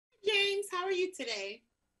How are you today?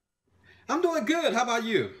 I'm doing good. How about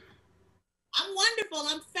you? I'm wonderful.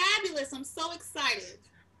 I'm fabulous. I'm so excited.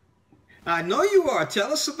 I know you are.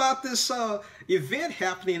 Tell us about this event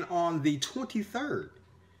happening on the 23rd.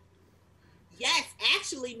 Yes,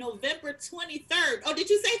 actually, November 23rd. Oh, did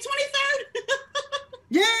you say 23rd?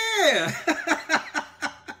 Yeah!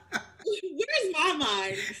 Where's my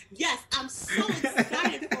mind? Yes, I'm so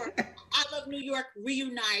excited for I Love New York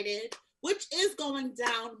Reunited, which is going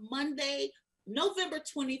down Monday, November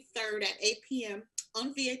 23rd at 8 p.m.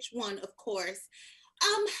 on VH1, of course.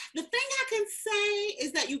 Um, the thing I can say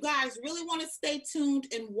is that you guys really want to stay tuned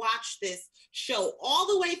and watch this show all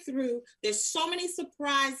the way through. There's so many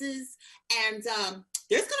surprises, and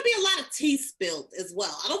there's going to be a lot of tea spilled as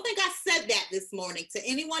well. I don't think I said that this morning to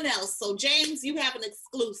anyone else. So, James, you have an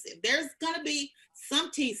exclusive. There's going to be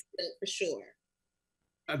some tea spilled for sure.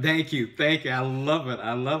 Thank you. Thank you. I love it.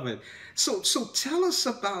 I love it. So tell us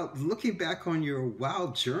about looking back on your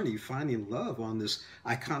wild journey finding love on this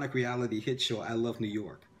iconic reality hit show, I Love New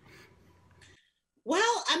York.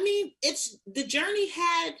 Well, I mean, it's the journey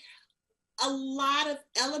had a lot of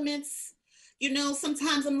elements.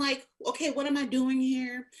 Sometimes I'm like, okay, what am I doing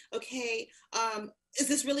here? Okay, is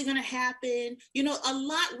this really going to happen? A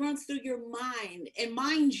lot runs through your mind. And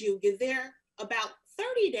mind you, you're there about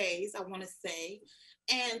 30 days, I want to say.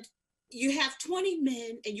 And you have 20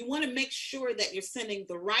 men, and you want to make sure that you're sending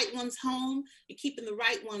the right ones home, you're keeping the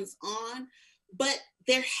right ones on. But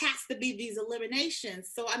there has to be these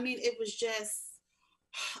eliminations. So, I mean, it was just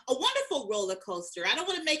a wonderful roller coaster. I don't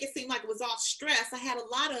want to make it seem like it was all stress. I had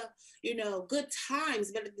a lot of, good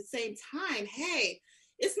times, but at the same time, hey,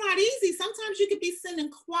 it's not easy. Sometimes you could be sending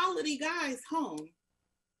quality guys home.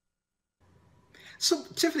 So,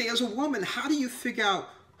 Tiffany, as a woman, how do you figure out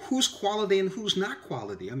who's quality and who's not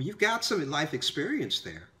quality? I mean, you've got some life experience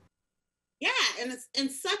there. Yeah, and it's in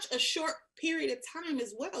such a short period of time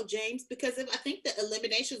as well, James, because I think the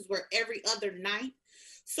eliminations were every other night.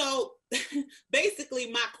 So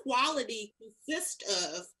basically, my quality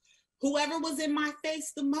consists of whoever was in my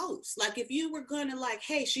face the most. Like if you were gonna like,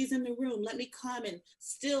 hey, she's in the room, let me come and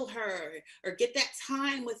steal her or get that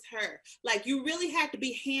time with her. Like you really had to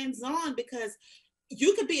be hands on because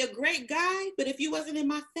you could be a great guy, but if you wasn't in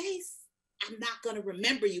my face, I'm not gonna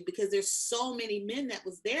remember you because there's so many men that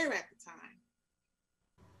was there at the time.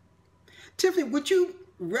 Tiffany, would you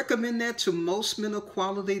recommend that to most men of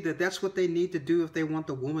quality that that's what they need to do if they want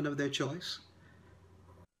the woman of their choice?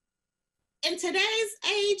 In today's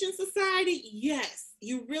age and society, yes,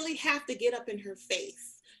 you really have to get up in her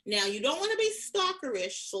face. Now, you don't want to be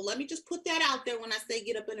stalkerish, so let me just put that out there when I say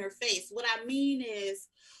get up in her face. What I mean is,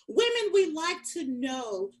 women, we like to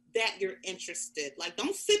know that you're interested. Like,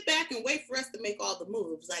 don't sit back and wait for us to make all the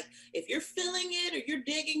moves. Like, if you're feeling it or you're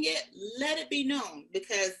digging it, let it be known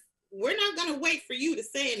because we're not going to wait for you to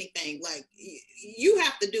say anything. Like, you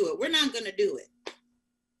have to do it. We're not going to do it.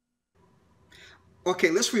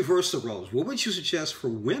 Okay, let's reverse the roles. What would you suggest for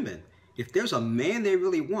women? If there's a man they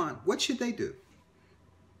really want, what should they do?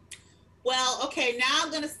 Well, okay, now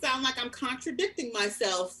I'm going to sound like I'm contradicting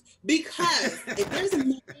myself because if there's a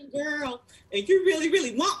man girl and you really,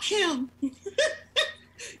 really want him,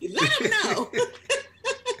 you let him know.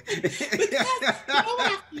 Because you know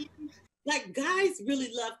what I mean? Like guys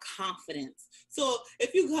really love confidence. So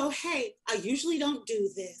if you go, hey, I usually don't do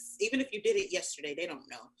this, even if you did it yesterday, they don't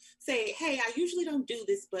know. Say, hey, I usually don't do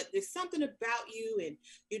this, but there's something about you,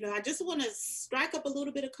 and I just want to strike up a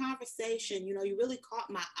little bit of conversation. You really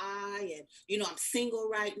caught my eye, and I'm single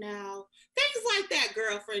right now. Things like that,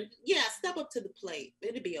 girlfriend. Yeah, step up to the plate.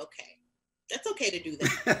 It'll be okay. That's okay to do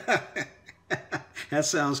that. That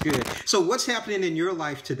sounds good. So, what's happening in your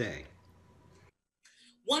life today?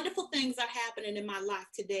 Wonderful things are happening in my life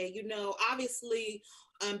today. Obviously,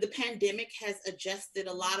 the pandemic has adjusted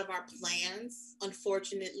a lot of our plans,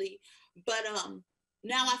 unfortunately. But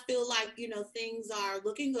now I feel like, things are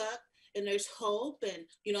looking up and there's hope. And,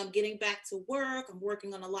 I'm getting back to work. I'm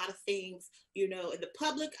working on a lot of things, in the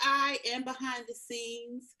public eye and behind the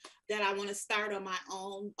scenes that I want to start on my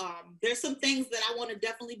own. There's some things that I want to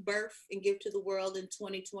definitely birth and give to the world in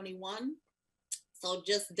 2021. So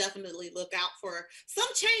just definitely look out for some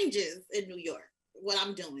changes in New York, what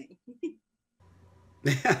I'm doing.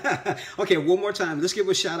 Okay, one more time. Let's give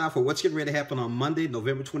a shout out for what's getting ready to happen on Monday,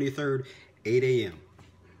 November 23rd, 8 a.m.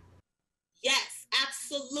 Yes,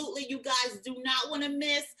 absolutely. You guys do not want to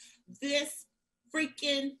miss this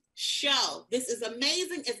freaking show. This is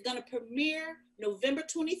amazing. It's going to premiere November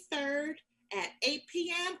 23rd at 8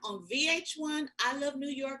 p.m. on VH1. I Love New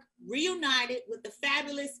York Reunited with the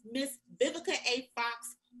fabulous Miss Vivica A.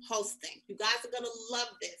 Fox hosting. You guys are going to love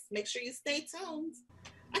this. Make sure you stay tuned.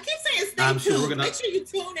 I keep saying Stay I'm sure we're tuned. gonna. Make sure you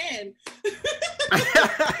tune in.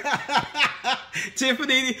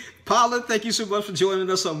 Tiffany, Pollard, thank you so much for joining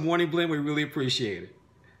us on Morning Blend. We really appreciate it.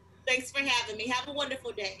 Thanks for having me. Have a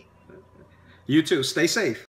wonderful day. You too. Stay safe.